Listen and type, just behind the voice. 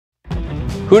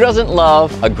Who doesn't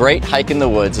love a great hike in the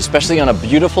woods, especially on a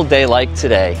beautiful day like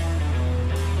today?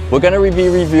 We're going to be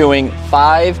reviewing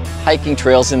 5 hiking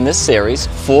trails in this series,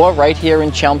 4 right here in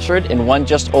Chelmsford and 1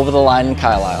 just over the line in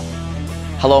Carlisle.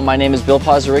 Hello, my name is Bill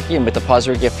Pozzaricki. I'm with the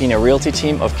Pozzaricki-Arpino Realty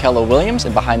team of Keller Williams,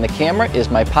 and behind the camera is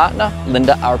my partner,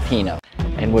 Linda Arpino.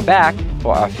 And we're back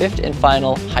for our 5th and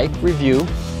final hike review.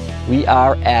 We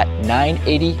are at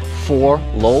 984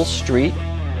 Lowell Street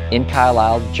in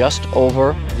Carlisle, just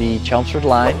over the Chelmsford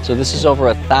line. So this is over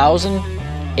 1,000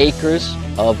 acres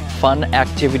of fun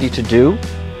activity to do.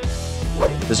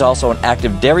 There's also an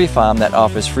active dairy farm that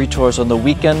offers free tours on the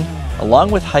weekend.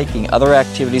 Along with hiking, other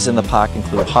activities in the park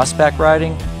include horseback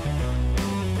riding,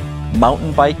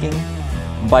 mountain biking,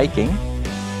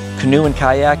 canoe and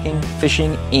kayaking,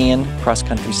 fishing, and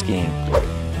cross-country skiing.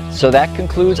 So that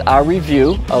concludes our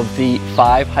review of the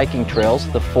 5 hiking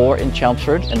trails, the 4 in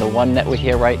Chelmsford and the 1 that we're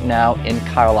here right now in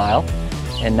Carlisle.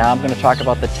 And now I'm going to talk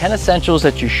about the 10 essentials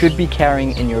that you should be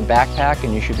carrying in your backpack,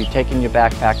 and you should be taking your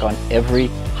backpack on every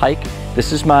hike.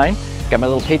 This is mine. Got my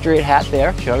little Patriot hat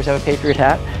there. You always have a Patriot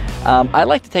hat. I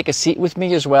like to take a seat with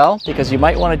me as well, because you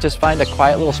might want to just find a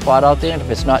quiet little spot out there, and if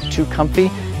it's not too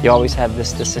comfy, you always have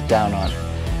this to sit down on.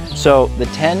 So the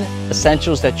 10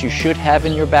 essentials that you should have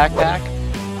in your backpack: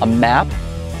 a map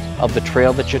of the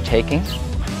trail that you're taking,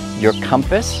 your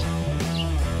compass,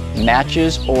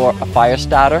 matches or a fire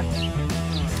starter,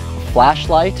 a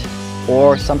flashlight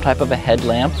or some type of a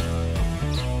headlamp,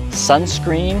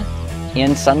 sunscreen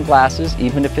and sunglasses,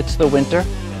 even if it's the winter,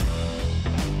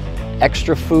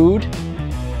 extra food,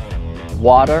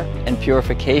 water and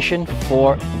purification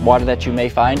for water that you may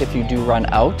find if you do run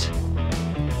out,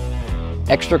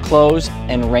 extra clothes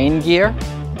and rain gear,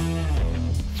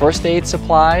 first aid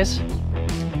supplies,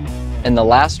 and the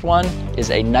last one is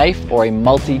a knife or a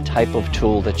multi-type of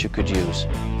tool that you could use.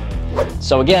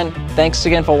 So again, thanks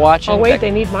again for watching. Oh wait, they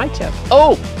need my tip.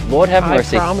 Oh, Lord have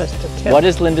mercy. I promised a tip. What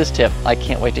is Linda's tip? I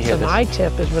can't wait to hear this. My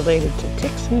tip is related to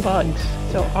ticks and bugs.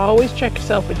 So always check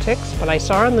yourself with ticks, but I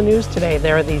saw on the news today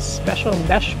there are these special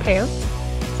mesh pants.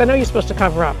 So I know you're supposed to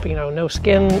cover up, you know, no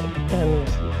skin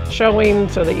and showing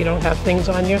so that you don't have things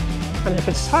on you. And if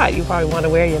it's hot, you probably want to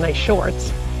wear your nice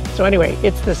shorts. So anyway,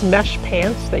 it's this mesh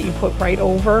pants that you put right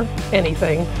over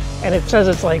anything, and it says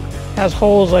it's like, has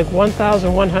holes like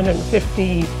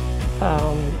 1,150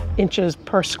 inches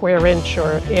per square inch,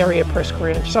 or area per square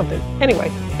inch, something. Anyway,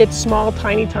 it's small,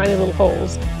 tiny little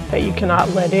holes that you cannot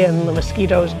let in the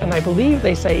mosquitoes, and I believe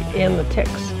they say in the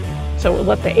ticks. So it will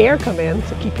let the air come in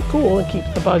to keep you cool and keep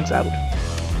the bugs out.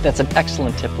 That's an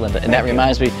excellent tip, Linda. And that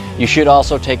reminds me, you should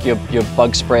also take your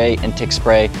bug spray and tick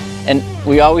spray. And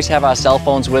we always have our cell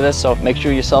phones with us, so make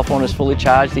sure your cell phone is fully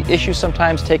charged. The issue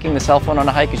sometimes taking the cell phone on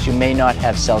a hike is you may not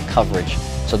have cell coverage.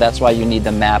 So that's why you need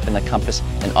the map and the compass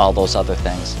and all those other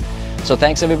things. So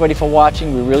thanks everybody for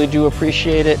watching. We really do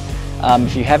appreciate it.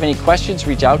 If you have any questions,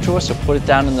 reach out to us or put it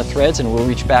down in the threads and we'll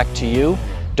reach back to you.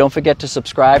 Don't forget to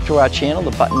subscribe to our channel.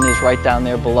 The button is right down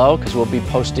there below, because we'll be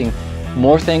posting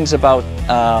more things about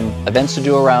events to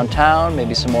do around town,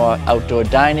 maybe some more outdoor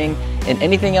dining, and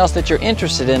anything else that you're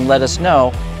interested in, let us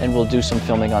know, and we'll do some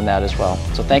filming on that as well.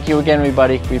 So thank you again,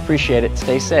 everybody. We appreciate it.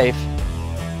 Stay safe.